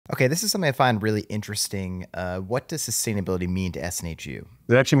Okay, this is something I find really interesting. What does sustainability mean to SNHU?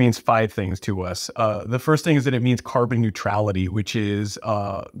 It actually means five things to us. The first thing is that it means carbon neutrality, which is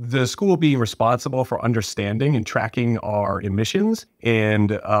the school being responsible for understanding and tracking our emissions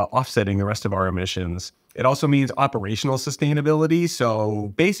and offsetting the rest of our emissions. It also means operational sustainability.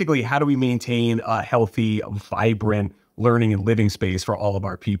 So basically, how do we maintain a healthy, vibrant learning and living space for all of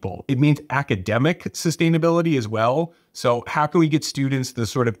our people? It means academic sustainability as well. So how can we get students the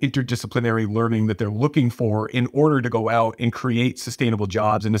sort of interdisciplinary learning that they're looking for in order to go out and create sustainable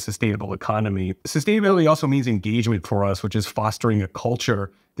jobs in a sustainable economy? Sustainability also means engagement for us, which is fostering a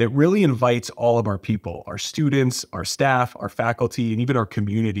culture that really invites all of our people, our students, our staff, our faculty, and even our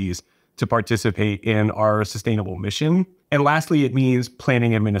communities to participate in our sustainable mission. And lastly, it means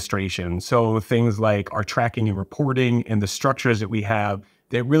planning administration. So things like our tracking and reporting and the structures that we have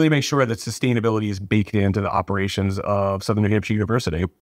that really make sure that sustainability is baked into the operations of Southern New Hampshire University.